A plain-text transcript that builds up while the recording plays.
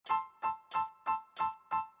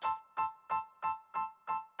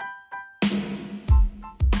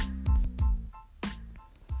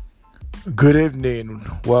Good evening.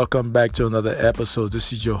 Welcome back to another episode.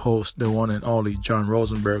 This is your host, the one and only John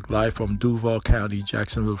Rosenberg, live from Duval County,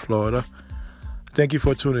 Jacksonville, Florida. Thank you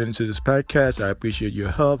for tuning into this podcast. I appreciate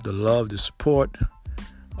your help, the love, the support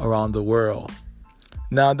around the world.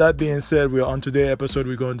 Now, that being said, we're on today's episode.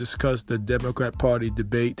 We're going to discuss the Democrat Party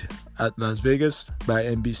debate at Las Vegas by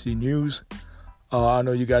NBC News. I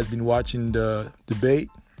know you guys been watching the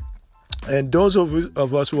debate. And those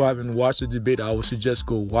of us who haven't watched the debate, I would suggest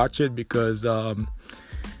go watch it because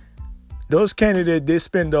those candidates, they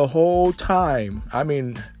spend the whole time,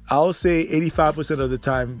 I'll say 85% of the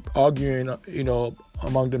time arguing,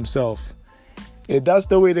 among themselves. If that's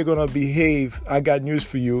the way they're going to behave, I got news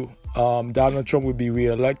for you. Donald Trump will be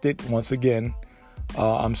reelected once again.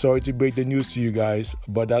 I'm sorry to break the news to you guys,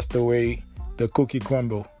 but that's the way the cookie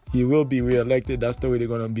crumble. He will be reelected. That's the way they're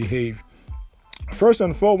going to behave. First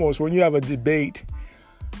and foremost, when you have a debate,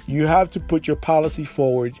 you have to put your policy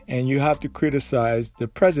forward and you have to criticize the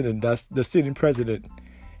president, that's the sitting president.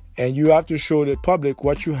 And you have to show the public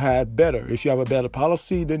what you have better. If you have a better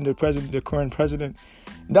policy than the current president,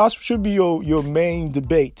 that should be your main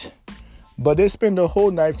debate. But they spend the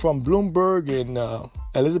whole night from Bloomberg and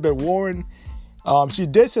Elizabeth Warren. She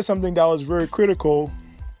did say something that was very critical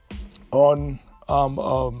on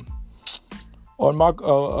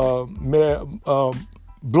Mayor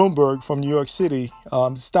Bloomberg from New York City,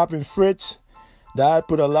 stopping Fritz. That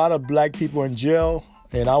put a lot of black people in jail.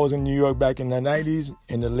 And I was in New York back in the 90s,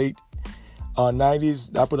 in the late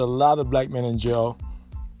 90s. That put a lot of black men in jail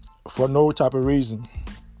for no type of reason.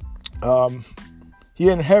 He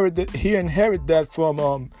inherited that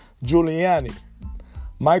from Giuliani.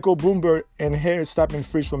 Michael Bloomberg inherited stopping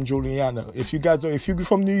Fritz from Giuliani. If you're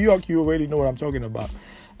from New York, you already know what I'm talking about.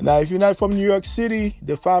 Now, if you're not from New York City,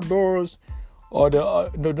 the five boroughs, or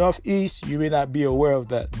the Northeast, you may not be aware of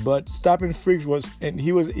that. But stopping Fritz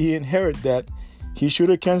he inherited that. He should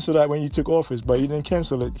have canceled that when he took office, but he didn't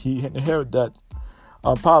cancel it. He inherited that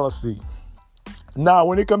policy. Now,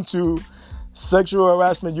 when it comes to sexual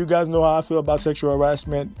harassment, you guys know how I feel about sexual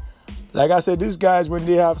harassment. Like I said, these guys, when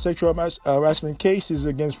they have sexual harassment cases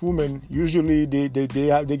against women, usually they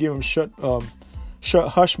give them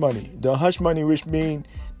hush money. The hush money, which means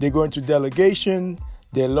they go into delegation,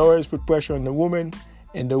 their lawyers put pressure on the woman,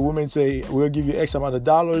 and the woman say, we'll give you X amount of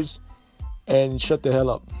dollars, and shut the hell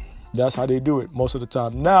up. That's how they do it most of the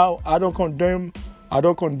time. Now, I don't condemn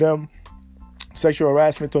sexual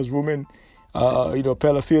harassment towards women,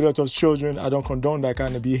 pedophilia towards children. I don't condone that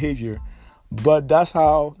kind of behavior. But that's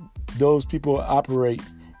how those people operate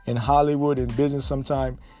in Hollywood and business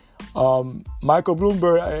sometimes. Michael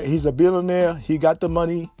Bloomberg, he's a billionaire. He got the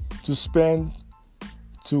money to spend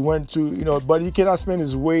but he cannot spend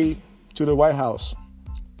his way to the White House.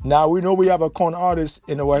 Now, we know we have a con artist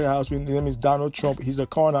in the White House. His name is Donald Trump. He's a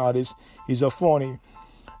con artist. He's a phony.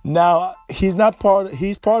 Now, he's part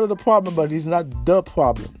of the problem, but he's not the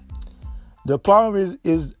problem. The problem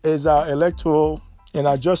is our electoral and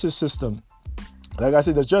our justice system. Like I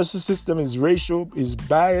said, the justice system is racial, is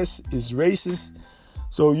biased, is racist.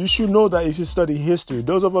 So you should know that if you study history.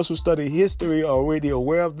 Those of us who study history are already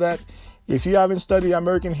aware of that. If you haven't studied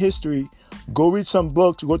American history, go read some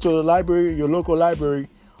books. Go to the library, your local library,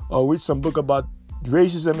 or read some book about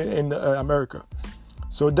racism in America.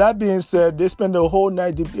 So that being said, they spend the whole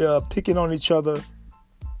night picking on each other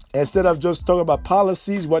instead of just talking about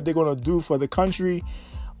policies, what they're going to do for the country.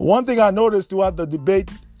 One thing I noticed throughout the debate,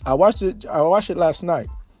 I watched it last night.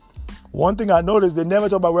 One thing I noticed, they never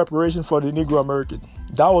talk about reparation for the Negro American.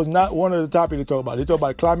 That was not one of the topics they talk about. They talk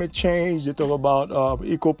about climate change. They talk about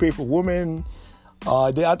equal pay for women.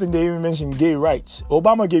 I think they even mentioned gay rights.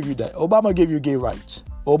 Obama gave you that. Obama gave you gay rights.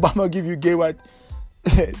 Obama gave you gay rights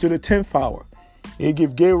to the 10th power. He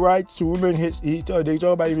gave gay rights to women. They talk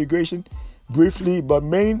about immigration briefly, but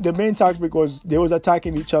the main topic was they was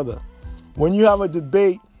attacking each other. When you have a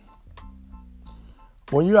debate,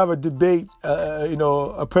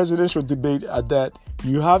 a presidential debate at that,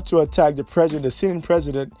 you have to attack the president, the sitting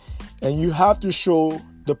president, and you have to show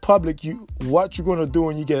the public what you're going to do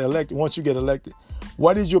when you get elected. Once you get elected,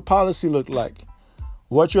 what does your policy look like?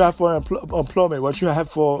 What you have for employment? What you have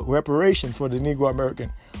for reparation for the Negro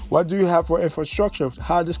American? What do you have for infrastructure?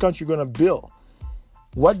 How this country going to build?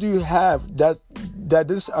 What do you have that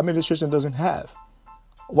this administration doesn't have?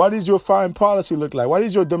 What does your foreign policy look like? What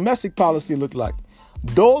does your domestic policy look like?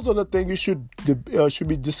 Those are the things you should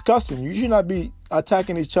be discussing. You should not be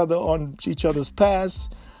attacking each other on each other's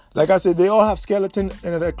past. Like I said, they all have skeleton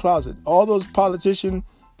in their closet. All those politicians,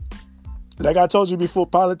 like I told you before,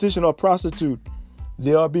 politician or prostitute,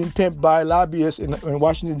 they are being pimped by lobbyists in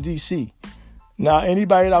Washington, D.C. Now,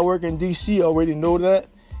 anybody that work in D.C. already know that.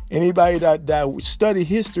 Anybody that study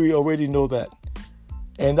history already know that.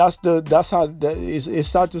 And that's how it's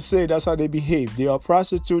sad to say that's how they behave. They are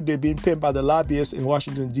prostitutes. They're being pimped by the lobbyists in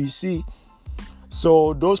Washington, D.C.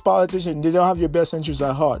 So those politicians, they don't have your best interests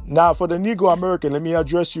at heart. Now, for the Negro American, let me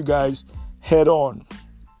address you guys head on.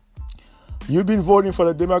 You've been voting for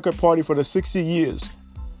the Democrat Party for the 60 years.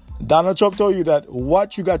 Donald Trump told you that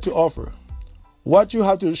what you got to offer, what you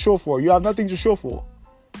have to show for. You have nothing to show for.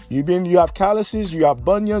 You have calluses, you have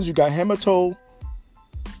bunions, you got hematoma.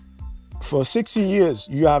 For 60 years,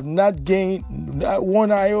 you have not gained not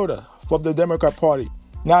one iota from the Democrat Party.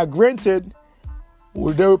 Now, granted,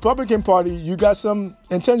 with the Republican Party, you got some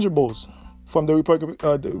intangibles from the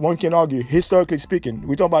Republican. One can argue, historically speaking.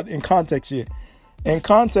 We're talking about in context here. In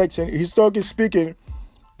context and historically speaking,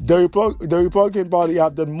 the Republican Party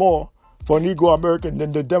have done more for Negro American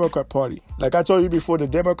than the Democrat Party. Like I told you before, the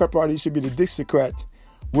Democrat Party should be the Dixiecrat,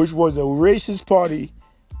 which was the racist party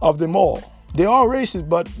of them all. They are racist,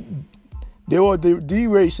 but they were the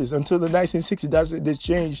racist until the 1960s. That's they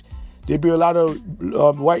changed. There be a lot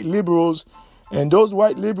of white liberals, and those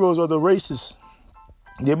white liberals are the racists.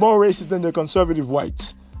 They're more racist than the conservative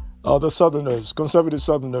whites, or the Southerners, conservative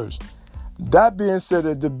Southerners. That being said,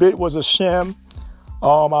 the debate was a sham.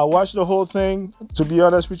 I watched the whole thing. To be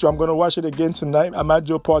honest with you, I'm going to watch it again tonight. I might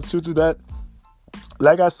do a part 2 to that.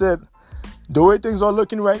 Like I said, the way things are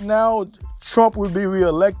looking right now, Trump will be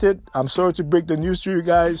reelected. I'm sorry to break the news to you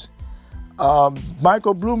guys.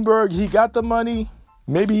 Michael Bloomberg, he got the money.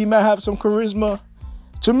 Maybe he might have some charisma.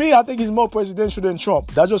 To me, I think he's more presidential than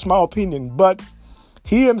Trump. That's just my opinion. But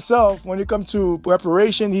he himself, when it comes to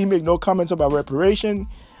reparation, he make no comments about reparation.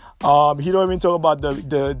 He don't even talk about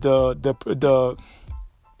the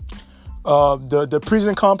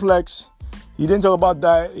prison complex. He didn't talk about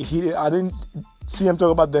that. I didn't see him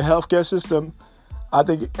talk about the healthcare system. I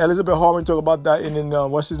think Elizabeth Warren talked about that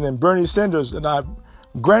in Bernie Sanders. And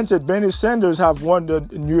granted, Bernie Sanders have won the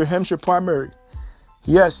New Hampshire primary.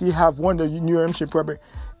 Yes, he have won the New Hampshire primary.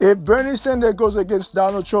 If Bernie Sanders goes against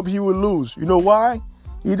Donald Trump, he will lose. You know why?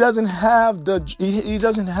 He doesn't have the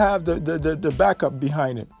backup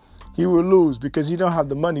behind him. He will lose because he don't have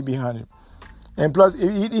the money behind him. And plus,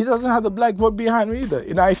 he doesn't have the black vote behind him either.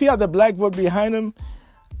 Now, if he had the black vote behind him,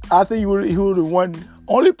 I think he would have won.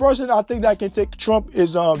 Only person I think that can take Trump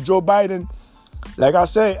is Joe Biden. Like I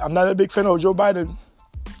say, I'm not a big fan of Joe Biden.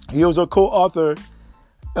 He was a co-author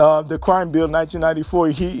of the crime bill in 1994.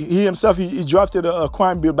 He himself drafted a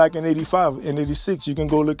crime bill back in 85 and 86. You can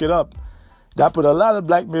go look it up. That put a lot of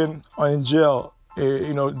black men in jail,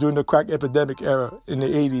 during the crack epidemic era in the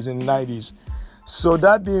 80s and 90s. So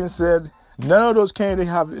that being said, none of those candidates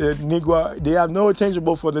have they have no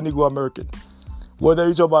intangible for the Negro American. Whether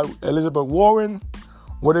you talk about Elizabeth Warren,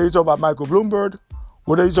 whether you talk about Michael Bloomberg,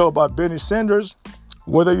 whether you talk about Bernie Sanders,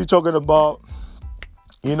 whether you're talking about,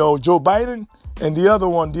 Joe Biden and the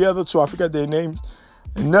other two, I forget their names.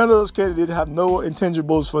 None of those candidates have no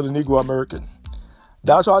intangibles for the Negro American.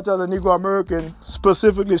 That's why I tell the Negro American,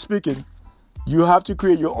 specifically speaking, you have to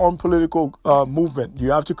create your own political movement.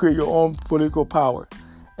 You have to create your own political power.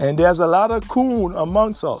 And there's a lot of coon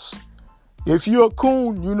amongst us. If you're a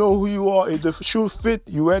coon, you know who you are. If the shoe fit,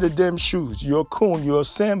 you wear the damn shoes. You're a coon. You're a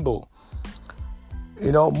Sambo.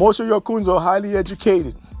 Most of your coons are highly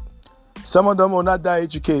educated. Some of them are not that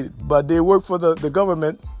educated, but they work for the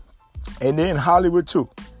government, and they're in Hollywood too.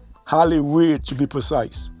 Hollywood, to be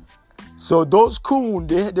precise. So those coons,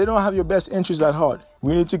 they don't have your best interests at heart.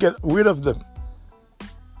 We need to get rid of them.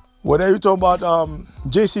 Whether you talk about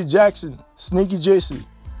J.C. Jackson, Sneaky J.C.,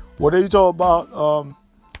 whether you talk about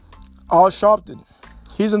Al Sharpton,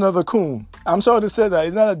 he's another coon. I'm sorry to say that.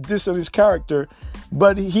 It's not a diss on his character,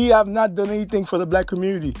 but he have not done anything for the black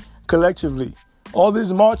community collectively. All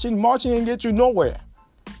this marching ain't get you nowhere.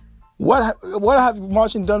 What have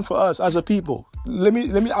marching done for us as a people?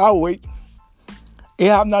 I'll wait. It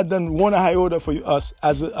have not done one iota for us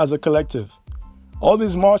as a collective. All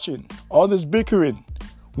this marching, all this bickering,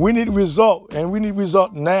 we need result, and we need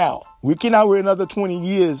result now. We cannot wait another 20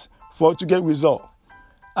 years to get result.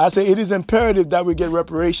 I say it is imperative that we get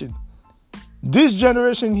reparation. This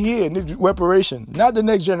generation here needs reparation, not the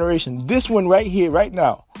next generation. This one right here, right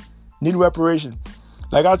now, need reparation.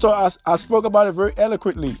 Like I spoke about it very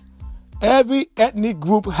eloquently. Every ethnic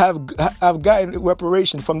group have gotten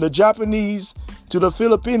reparation, from the Japanese to the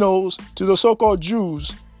Filipinos to the so-called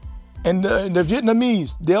Jews and the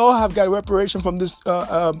Vietnamese. They all have got reparation from this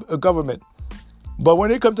government. But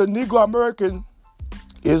when it comes to Negro American,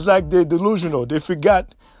 it's like they're delusional. They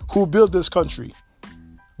forgot who built this country.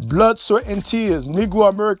 Blood, sweat, and tears. Negro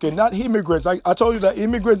American, not immigrants. I told you that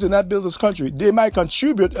immigrants did not build this country. They might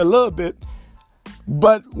contribute a little bit,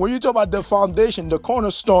 But when you talk about the foundation, the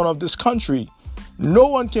cornerstone of this country, no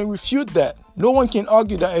one can refute that. No one can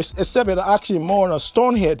argue that, except that actually more than a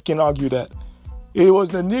stonehead can argue that. It was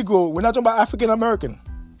the Negro. We're not talking about African American.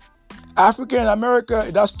 African America,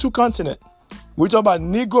 that's two continents. We talk about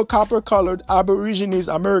Negro, copper-colored, Aborigines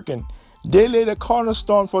American. They laid a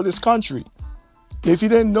cornerstone for this country. If you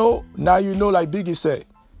didn't know, now you know, like Biggie said.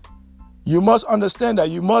 You must understand that.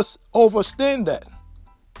 You must understand that.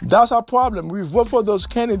 That's our problem. We vote for those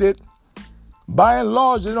candidates. By and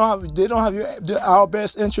large, they don't have our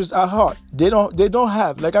best interests at heart. They don't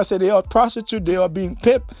have. Like I said, they are prostitutes. They are being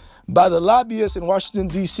pimped by the lobbyists in Washington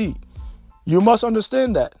D.C. You must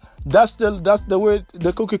understand that. That's the way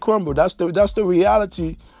the cookie crumble. That's the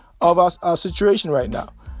reality of our situation right now.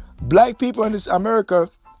 Black people in this America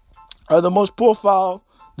are the most profiled,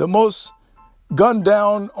 the most gunned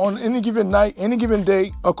down on any given night, any given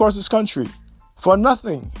day across this country for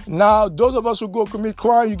nothing. Now, those of us who go commit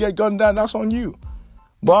crime, you get gunned down, that's on you.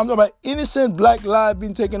 But I'm talking about innocent black lives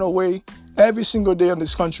being taken away every single day in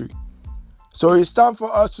this country. So it's time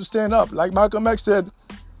for us to stand up. Like Malcolm X said,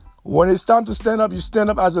 when it's time to stand up, you stand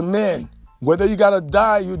up as a man. Whether you gotta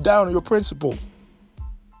die, you die on your principle.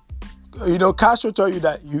 You know, Castro told you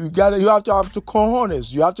that you have to have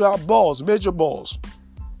cojones, you have to have balls, major balls,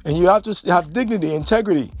 and you have to have dignity,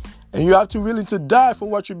 integrity, and you have to be willing to die for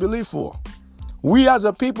what you believe for. We as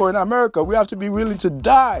a people in America, we have to be willing to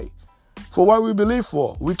die for what we believe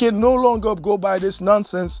for. We can no longer go by this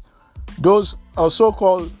nonsense, those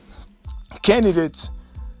so-called candidates.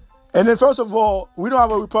 And then first of all, we don't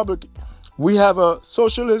have a republic. We have a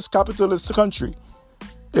socialist, capitalist country.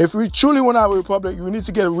 If we truly want to have a republic, we need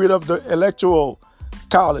to get rid of the electoral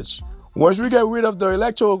college. Once we get rid of the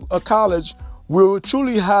electoral college, we will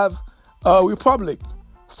truly have a republic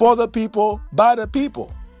for the people, by the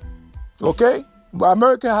people. Okay? But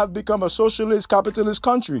America have become a socialist, capitalist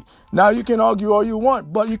country. Now you can argue all you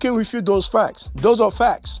want, but you can refute those facts. Those are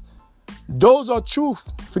facts. Those are truth.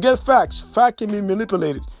 Forget facts. Fact can be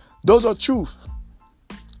manipulated. Those are truth.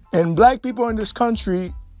 And black people in this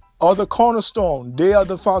country are the cornerstone. They are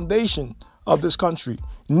the foundation of this country.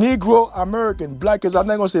 Negro American, black, because I'm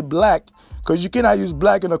not going to say black, because you cannot use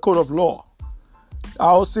black in a court of law.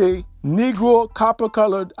 I'll say Negro,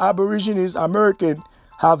 copper-colored, Aborigines American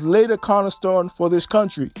have laid a cornerstone for this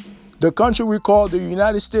country. The country we call the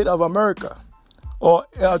United States of America, or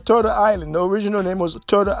Turtle Island. The original name was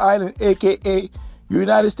Turtle Island, a.k.a.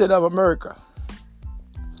 United States of America.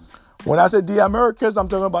 When I say the Americas, I'm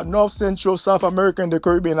talking about North, Central, South America, and the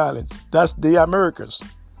Caribbean islands. That's the Americas.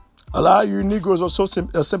 A lot of you Negroes are so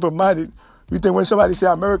simple-minded. You think when somebody say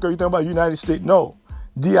America, you think about United States. No.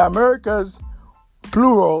 The Americas,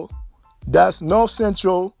 plural, that's North,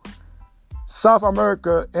 Central, South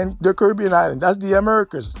America, and the Caribbean island. That's the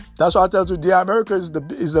Americas. That's why I tell you the Americas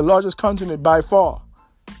is the largest continent by far.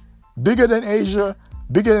 Bigger than Asia,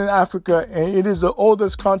 bigger than Africa, and it is the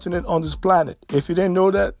oldest continent on this planet. If you didn't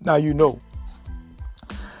know that, now you know.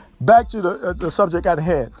 Back to the subject at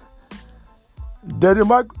hand. The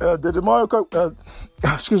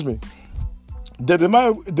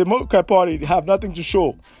Democrat Party have nothing to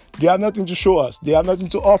show. They have nothing to show us. They have nothing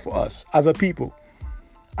to offer us as a people.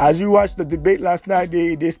 As you watched the debate last night,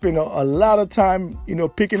 they spent a lot of time,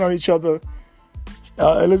 picking on each other.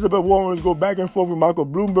 Elizabeth Warren was go back and forth with Michael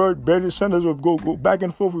Bloomberg. Bernie Sanders would go back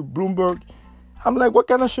and forth with Bloomberg. I'm like, what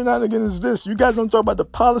kind of shenanigans is this? You guys don't talk about the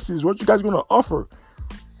policies. What you guys going to offer?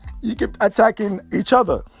 You keep attacking each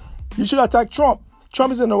other. You should attack Trump.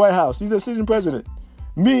 Trump is in the White House. He's the sitting president.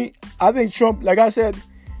 I think Trump, like I said,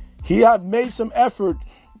 he had made some effort.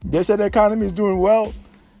 They said the economy is doing well.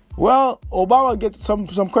 Well, Obama gets some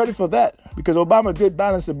credit for that because Obama did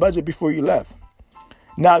balance the budget before he left.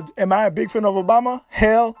 Now, am I a big fan of Obama?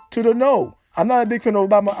 Hell to the no. I'm not a big fan of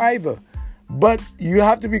Obama either. But you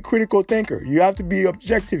have to be a critical thinker. You have to be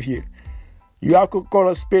objective here. You have to call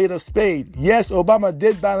a spade a spade. Yes, Obama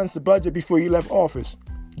did balance the budget before he left office.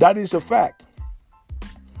 That is a fact.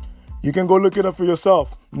 You can go look it up for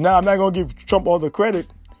yourself. Now, I'm not going to give Trump all the credit.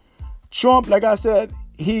 Trump, like I said,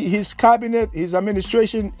 his cabinet, his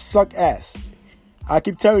administration suck ass. I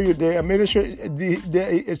keep telling you,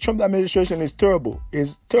 the Trump administration is terrible.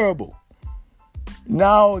 It's terrible.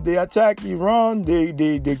 Now they attack Iran.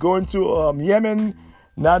 They go into Yemen.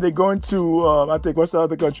 Now they're going to I think what's the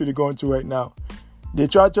other country they're going to right now? They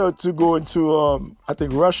try to go into I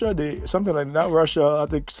think Russia. Something like not Russia. I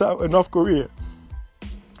think North Korea.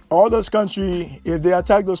 All those countries, if they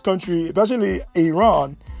attack those countries, especially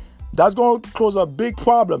Iran, that's going to cause a big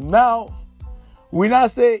problem. Now, we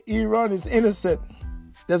not say Iran is innocent.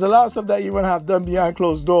 There's a lot of stuff that Iran have done behind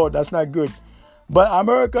closed door. That's not good. But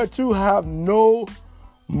America too have no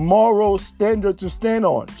moral standard to stand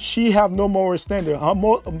on. She have no moral standard. Her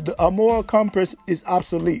moral compass is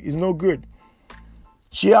obsolete. It's no good.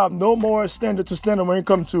 She have no moral standard to stand on when it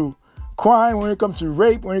comes to crime, when it comes to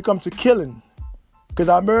rape, when it comes to killing. Because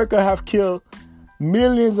America have killed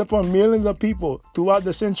millions upon millions of people throughout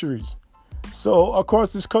the centuries. So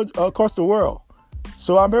across the world.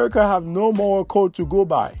 So America have no moral code to go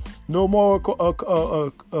by. No moral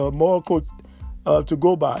code to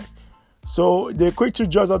go by. So they're quick to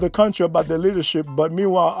judge other country about their leadership, but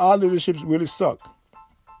meanwhile, our leadership really suck.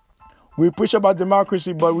 We preach about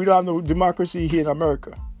democracy, but we don't have no democracy here in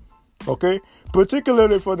America. Okay?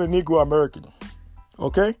 Particularly for the Negro American.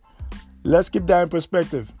 Okay? Let's keep that in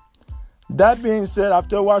perspective. That being said,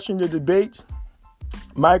 after watching the debate,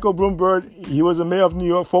 Michael Bloomberg, he was a mayor of New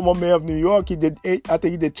York, former mayor of New York. I think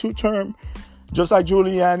he did 2 terms, just like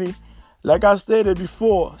Giuliani. Like I stated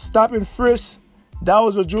before, stop and frisk, that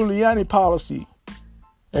was a Giuliani policy.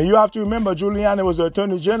 And you have to remember, Giuliani was the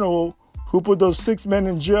Attorney General who put those 6 men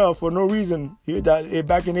in jail for no reason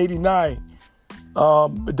back in 89.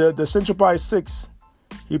 The Central Park 6.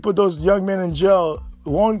 He put those young men in jail,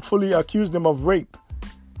 wrongfully accused them of rape.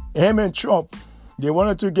 Him and Trump, they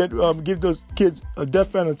wanted to give those kids a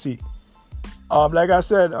death penalty. Like I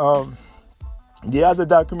said, they had the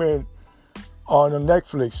documentary on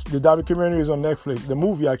Netflix. The documentary is on Netflix. The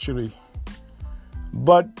movie, actually.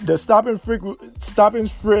 But the stop and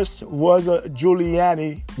frisk was a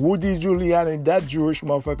Giuliani, Rudy Giuliani, that Jewish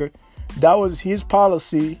motherfucker. That was his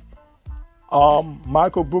policy.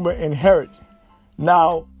 Michael Bloomberg inherited.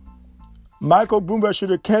 Now, Michael Bloomberg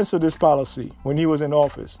should have canceled this policy when he was in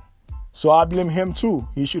office. So I blame him too.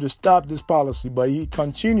 He should have stopped this policy, but he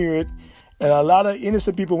continued it. And a lot of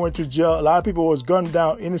innocent people went to jail. A lot of people was gunned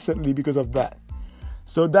down innocently because of that.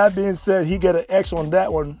 So that being said, he get an X on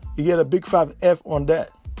that one. He get a big 5 F on that.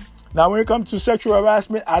 Now, when it comes to sexual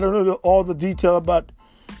harassment, I don't know all the detail about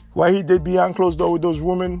what he did behind closed door with those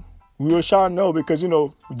women. We will shall know because,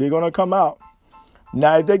 they're going to come out.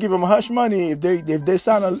 Now, if they give him hush money, if they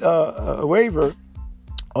sign a waiver,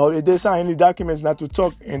 or if they sign any documents not to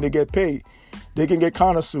talk and they get paid, they can get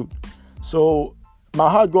countersuit. So my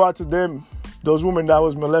heart go out to them, those women that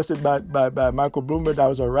was molested by Michael Bloomberg, that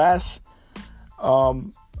was harassed.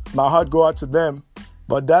 My heart go out to them.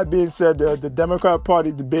 But that being said, the Democrat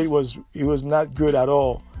Party debate was not good at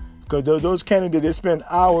all. Because those candidates, they spend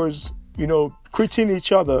hours, critiquing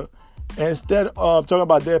each other instead of talking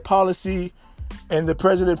about their policy and the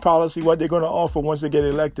president policy, what they're going to offer once they get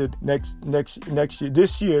elected next year,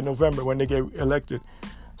 this year in November when they get elected.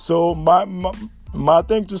 So my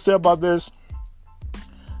thing to say about this,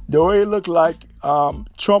 the way it looked like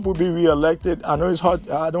Trump will be reelected. I know it's hard.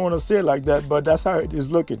 I don't want to say it like that, but that's how it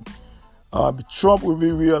is looking. Trump will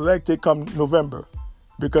be reelected come November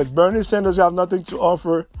because Bernie Sanders have nothing to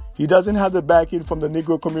offer. He doesn't have the backing from the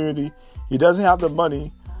Negro community. He doesn't have the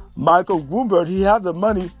money. Michael Bloomberg, he have the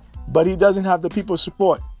money, but he doesn't have the people's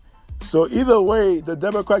support. So either way, the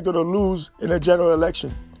Democrat going to lose in a general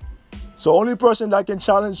election. So only person that can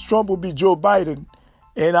challenge Trump will be Joe Biden.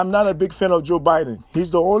 And I'm not a big fan of Joe Biden.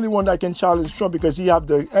 He's the only one that can challenge Trump because he have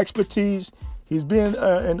the expertise. He's been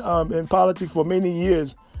in politics for many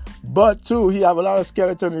years. But, too, he have a lot of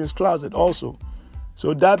skeleton in his closet also.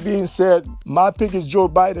 So that being said, my pick is Joe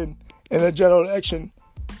Biden in a general election.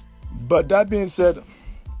 But that being said,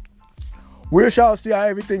 we shall see how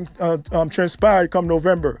everything transpired come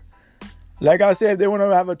November. Like I said, if they want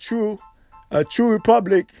to have a true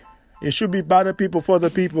republic, it should be by the people, for the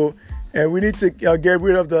people. And we need to get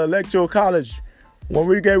rid of the Electoral College. When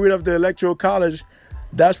we get rid of the Electoral College,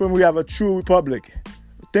 that's when we have a true republic.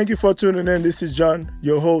 Thank you for tuning in. This is John,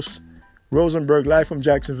 your host, Rosenberg, live from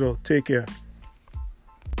Jacksonville. Take care.